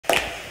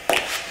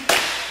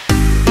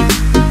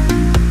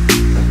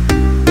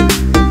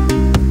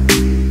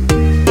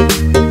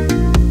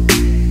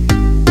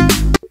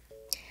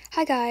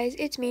Hi guys,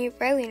 it's me,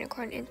 Riley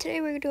Unicorn, and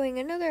today we're doing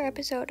another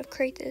episode of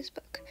Create This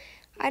Book.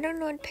 I don't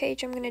know what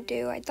page I'm going to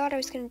do. I thought I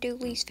was going to do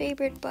least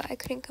favorite, but I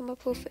couldn't come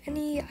up with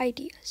any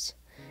ideas.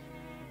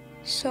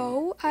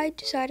 So I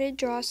decided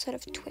to draw a set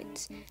of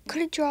twins.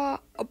 Couldn't draw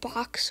a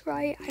box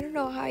right. I don't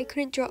know how I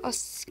couldn't draw a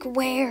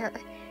square.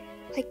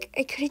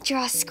 I couldn't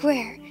draw a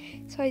square.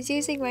 So I was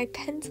using my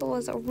pencil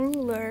as a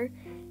ruler,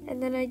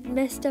 and then I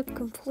messed up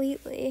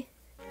completely.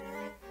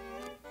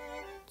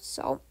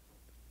 So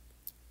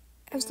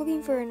I was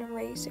looking for an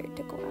eraser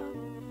to go out.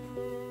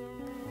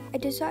 I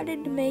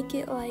decided to make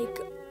it like,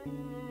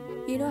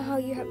 you know how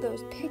you have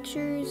those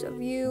pictures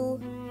of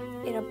you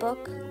in a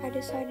book? I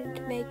decided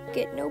to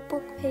get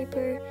notebook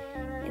paper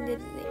and did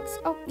things.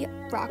 Oh, yep,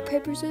 rock,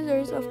 paper,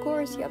 scissors, of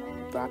course, yep,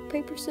 rock,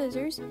 paper,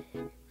 scissors.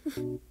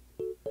 I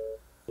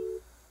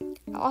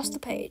lost the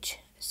page.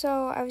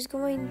 So I was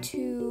going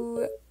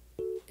to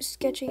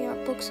sketching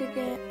out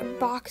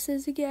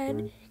boxes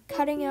again,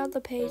 cutting out the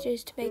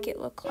pages to make it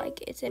look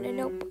like it's in a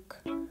notebook.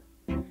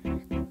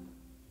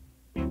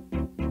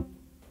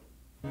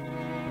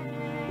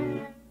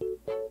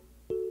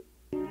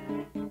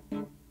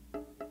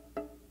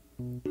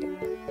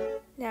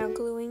 Now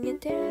gluing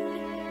it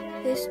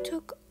down. This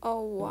took a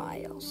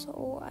while,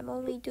 so I'm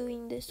only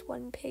doing this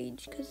one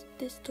page because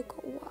this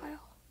took a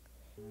while.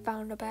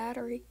 Found a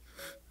battery.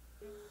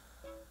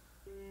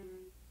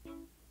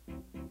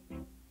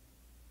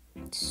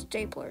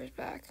 Stapler's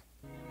back.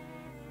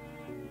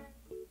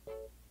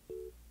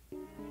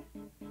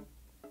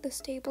 The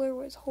stapler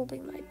was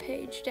holding my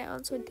page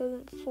down so it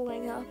doesn't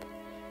fling up.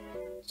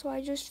 So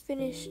I just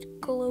finished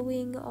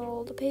gluing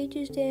all the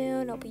pages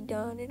down. I'll be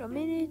done in a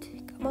minute.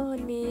 Come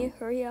on, me,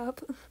 hurry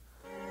up.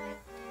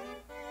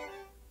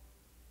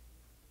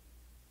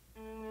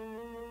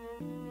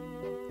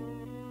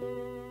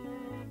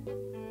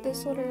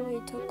 This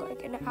literally took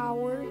like an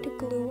hour to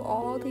glue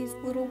all these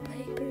little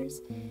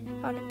papers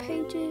onto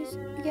pages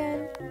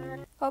again.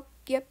 Oh,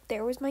 yep,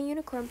 there was my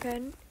unicorn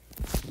pen.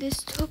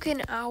 This took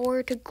an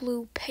hour to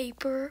glue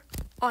paper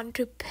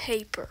onto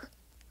paper.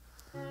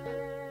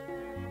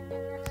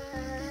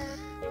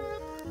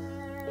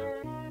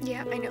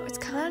 Yeah, I know, it's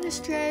kind of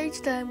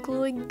strange that I'm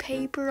gluing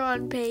paper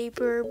on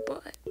paper,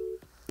 but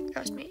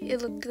trust me,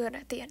 it looked good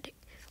at the ending.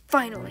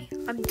 Finally,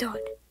 I'm done.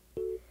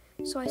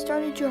 So I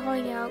started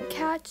drawing out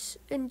cats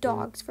and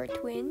dogs for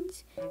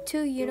twins,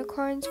 2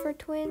 unicorns for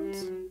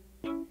twins,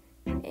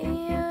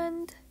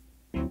 and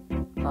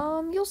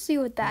you'll see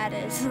what that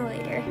is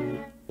later.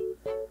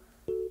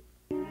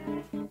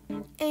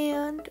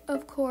 And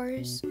of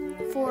course,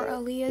 for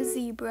Aaliyah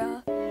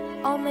Zebra,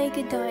 I'll make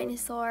a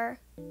dinosaur,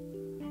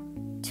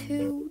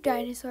 2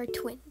 dinosaur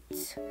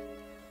twins,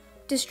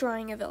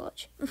 destroying a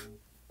village.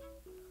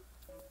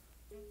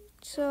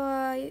 So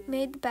I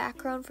made the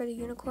background for the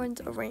unicorns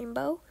a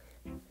rainbow.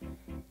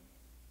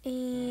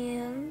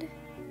 And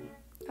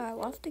I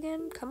left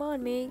again. Come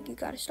on, Meg, you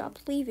gotta stop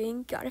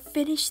leaving. Gotta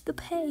finish the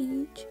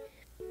page.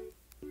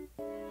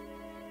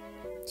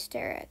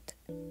 Stare at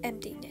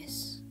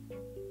emptiness.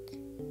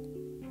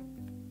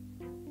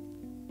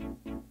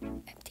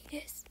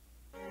 Emptiness.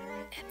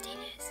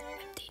 Emptiness.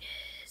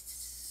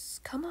 Emptiness.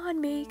 Come on,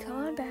 Meg, come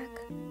on back.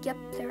 Yep,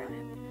 there I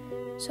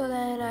am. So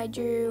then I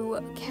drew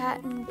a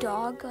cat and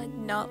dog, like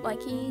not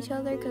liking each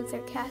other because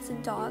they're cats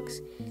and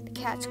dogs. The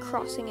cat's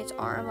crossing its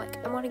arm,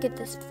 like I want to get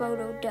this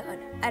photo done.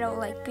 I don't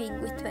like being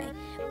with my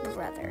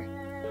brother.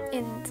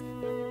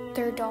 And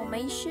they're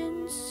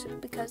Dalmatians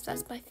because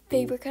that's my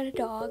favorite kind of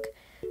dog.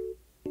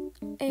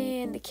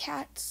 And the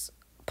cat's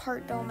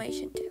part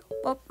Dalmatian too.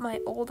 Oh, my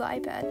old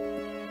iPad.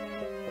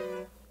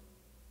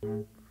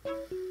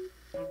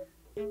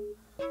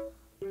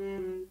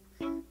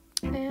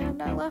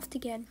 And I left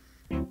again.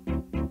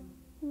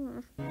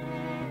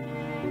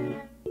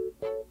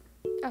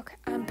 Okay,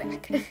 I'm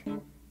back.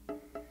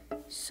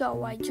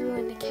 So I drew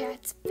in the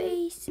cat's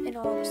face and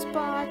all the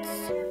spots.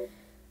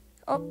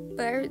 Oh,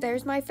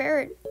 there's my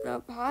ferret.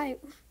 Oh, hi.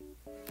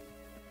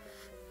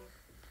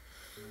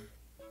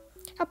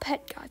 Our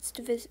pet gots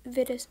to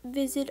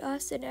visit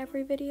us in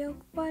every video.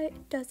 Why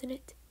doesn't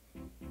it?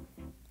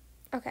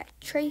 Okay,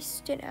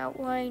 traced and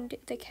outlined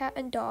the cat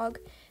and dog.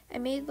 I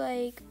made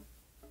like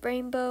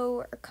rainbow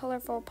or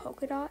colorful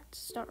polka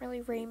dots. It's not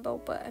really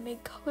rainbow, but I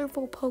made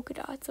colorful polka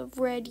dots of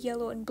red,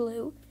 yellow, and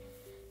blue.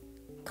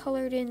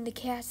 Colored in the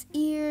cat's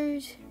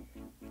ears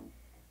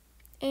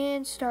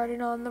and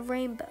started on the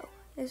rainbow.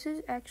 This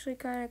is actually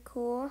kind of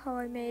cool how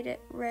I made it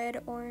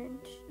red,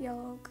 orange,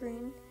 yellow,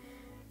 green.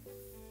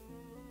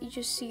 You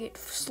just see it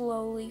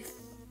slowly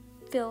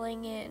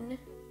filling in.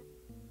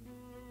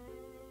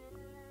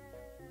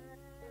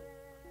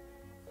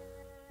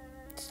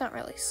 It's not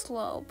really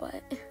slow,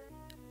 but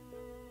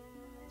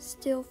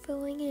still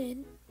filling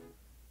in.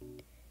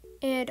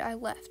 And I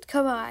left.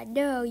 Come on,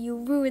 no, you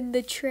ruined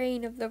the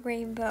train of the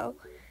rainbow.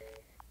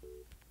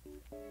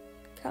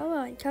 Come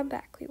on, come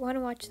back. We want to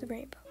watch the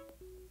rainbow.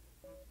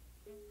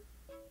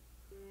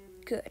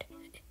 Good.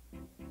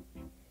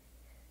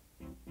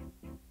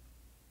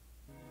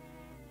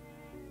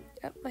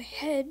 My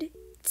head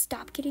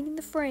stopped getting in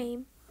the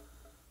frame.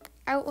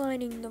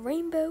 outlining the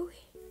rainbow,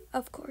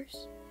 of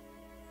course.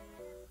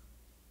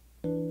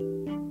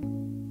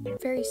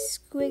 Very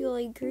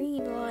squiggly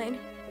green line.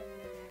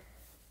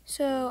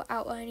 So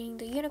outlining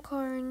the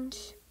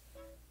unicorns,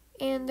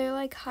 and they're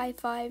like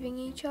high-fiving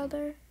each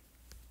other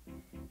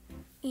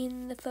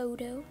in the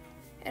photo.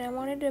 And I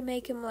wanted to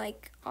make them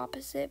like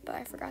opposite, but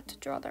I forgot to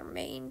draw their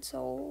mane,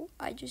 so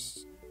I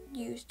just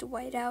used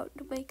whiteout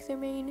to make their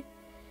mane.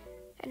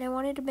 And I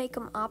wanted to make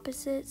them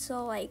opposite,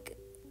 so like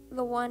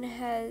the one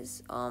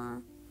has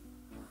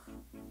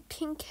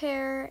pink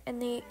hair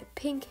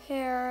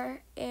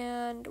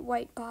and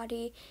white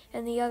body,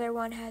 and the other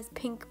one has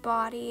pink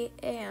body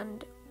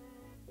and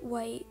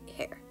white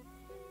hair.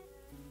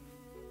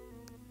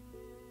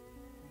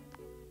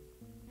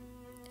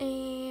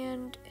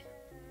 And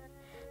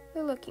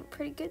they're looking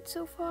pretty good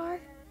so far.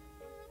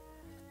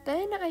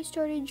 Then I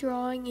started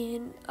drawing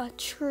in a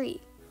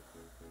tree.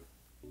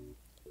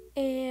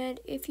 And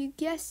if you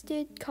guessed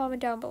it,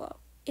 comment down below.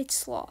 It's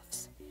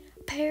sloths.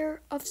 A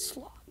pair of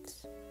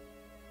sloths.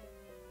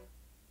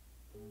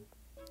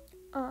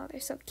 Oh,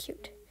 they're so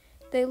cute.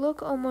 They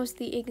look almost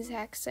the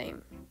exact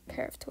same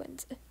pair of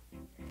twins.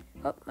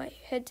 Oh, my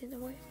head's in the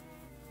way.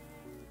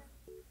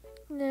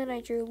 And then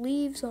I drew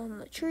leaves on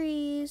the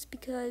trees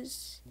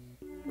because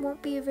it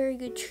won't be a very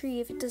good tree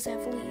if it doesn't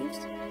have leaves.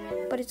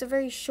 But it's a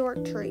very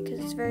short tree because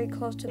it's very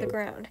close to the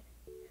ground.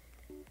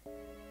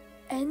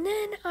 And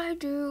then I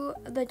drew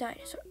the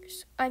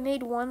dinosaurs. I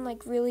made one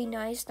like really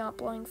nice, not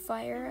blowing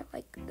fire,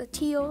 like the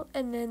teal,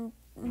 and then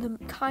the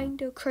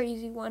kind of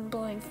crazy one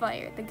blowing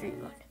fire, the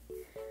green one.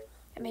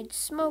 I made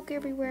smoke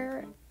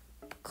everywhere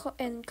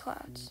and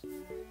clouds.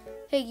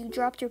 Hey, you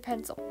dropped your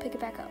pencil. Pick it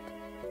back up.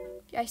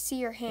 I see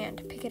your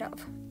hand. Pick it up.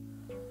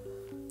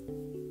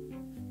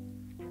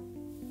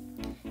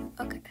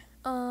 Okay.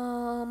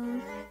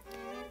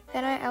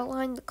 Then I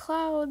outlined the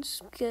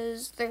clouds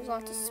because there's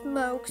lots of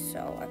smoke,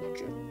 so I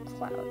drew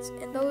clouds.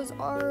 And those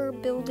are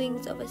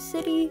buildings of a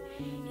city,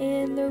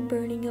 and they're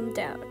burning them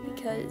down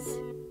because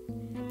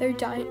they're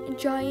giant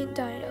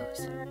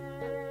dinos.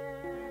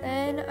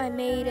 Then I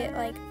made it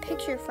like a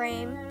picture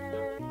frame.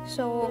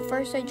 So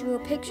first I drew a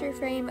picture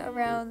frame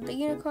around the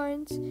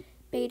unicorns,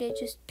 made it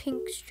just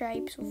pink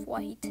stripes with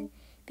white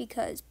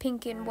because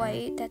pink and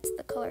white, that's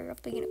the color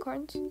of the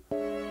unicorns.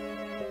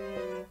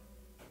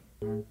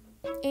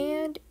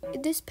 And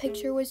this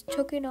picture was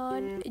taken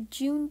on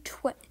June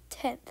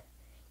 10th,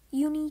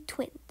 Uni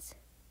Twins.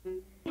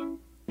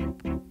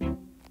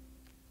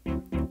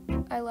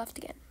 I left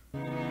again.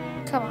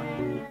 Come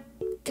on,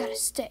 gotta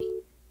stay.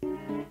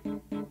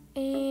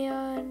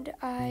 And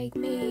I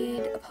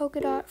made a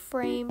polka dot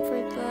frame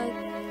for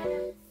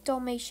the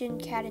Dalmatian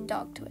cat and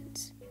dog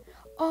twins.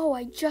 Oh,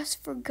 I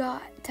just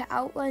forgot to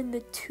outline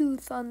the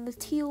tooth on the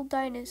teal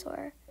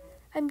dinosaur.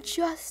 I'm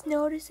just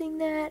noticing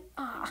that.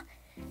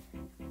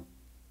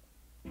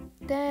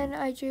 Then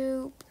I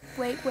drew,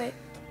 wait.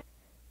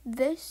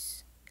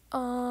 This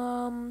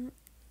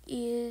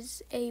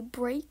is a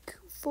break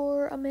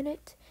for a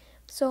minute.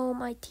 So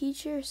my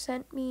teacher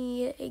sent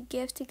me a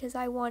gift because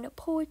I won a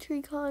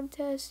poetry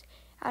contest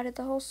out of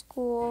the whole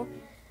school.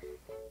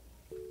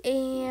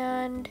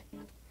 And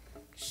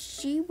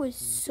she was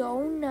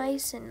so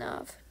nice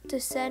enough to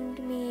send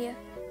me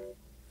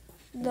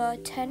the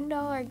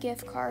 $10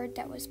 gift card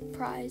that was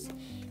prize.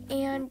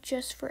 And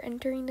just for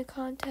entering the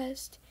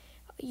contest,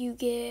 you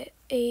get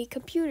a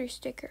computer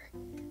sticker.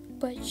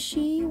 But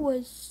she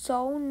was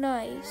so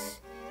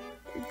nice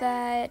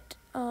that,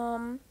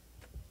 come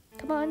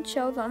on,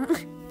 show them.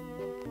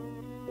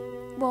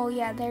 Well,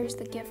 yeah, there's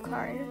the gift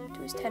card. It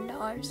was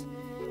 $10.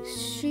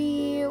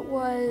 She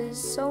was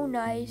so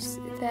nice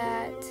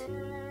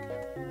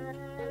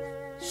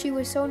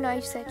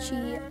that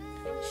she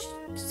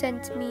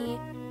sent me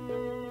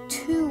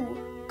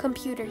 2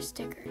 computer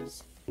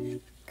stickers.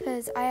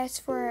 Because I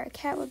asked for a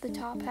cat with the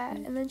top hat,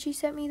 and then she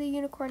sent me the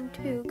unicorn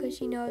too, because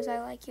she knows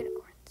I like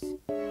unicorns.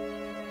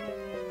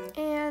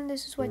 And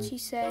this is what she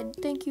said.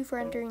 Thank you for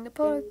entering the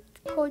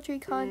poetry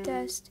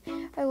contest.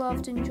 I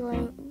loved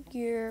enjoying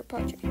your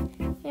poetry.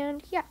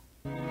 And yeah,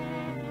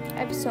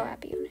 I'm so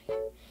happy.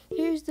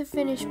 Here's the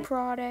finished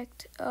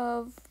product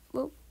of,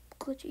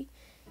 glitchy.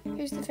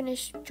 Here's the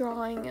finished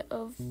drawing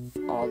of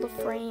all the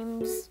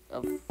frames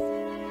of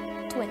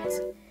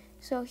twins.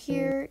 So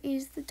here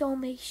is the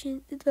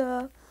Dalmatian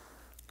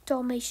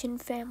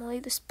family,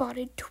 the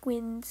spotted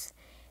twins.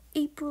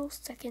 April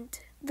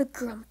 2nd, the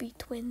grumpy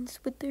twins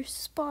with their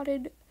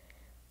spotted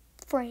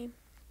frame.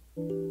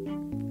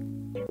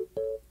 And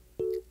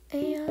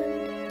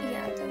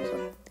yeah, those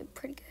look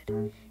pretty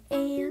good.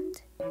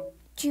 And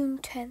June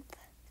 10th,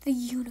 the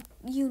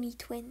uni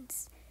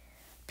twins.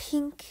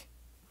 Pink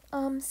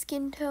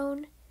skin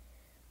tone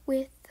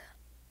with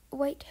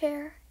white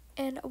hair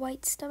and a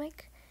white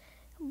stomach.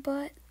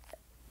 But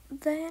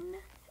then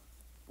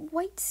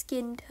white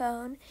skin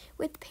tone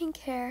with pink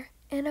hair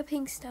and a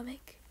pink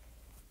stomach.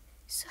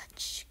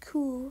 Such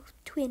cool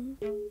twins.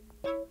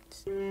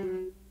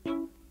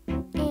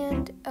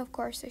 And of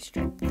course their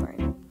striped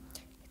frame.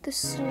 The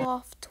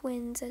sloth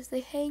twins as they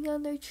hang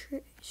on their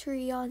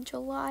tree on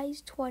July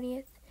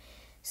 20th.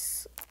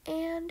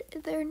 And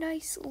their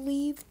nice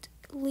leaf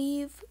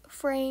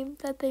frame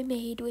that they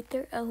made with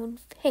their own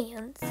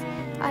hands.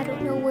 I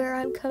don't know where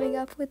I'm coming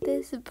up with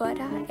this, but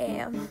I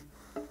am.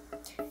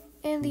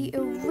 And the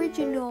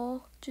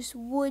original just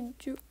wood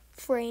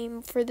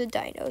frame for the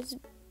dinos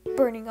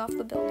burning off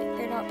the building.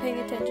 They're not paying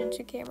attention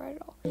to camera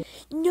at all.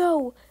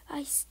 No,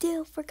 I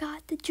still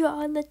forgot to draw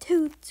on the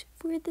tooth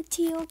for the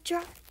teal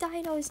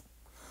dino's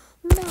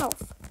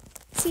mouth.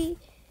 See,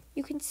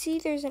 you can see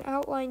there's an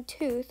outlined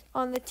tooth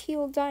on the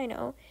teal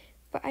dino,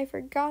 but I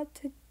forgot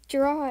to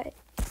draw it.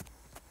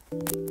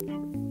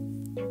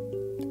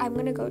 I'm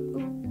gonna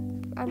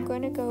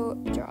go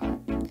draw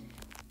it.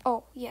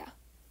 Oh, yeah.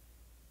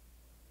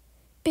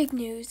 Big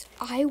news,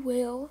 I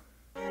will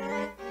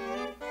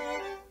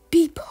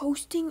be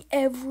posting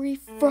every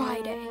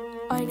Friday.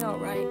 I know,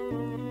 right?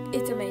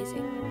 It's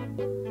amazing.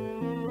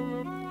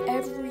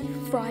 Every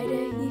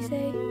Friday, you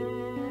say?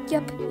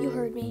 Yep, you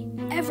heard me.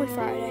 Every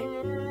Friday.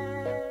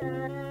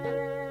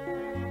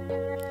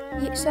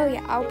 So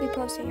yeah, I'll be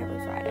posting every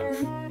Friday.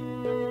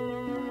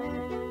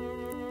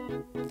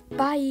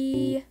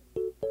 Bye.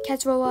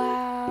 Cats roll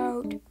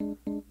out.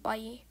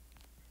 Bye.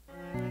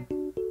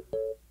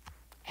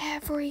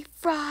 Every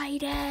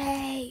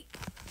Friday.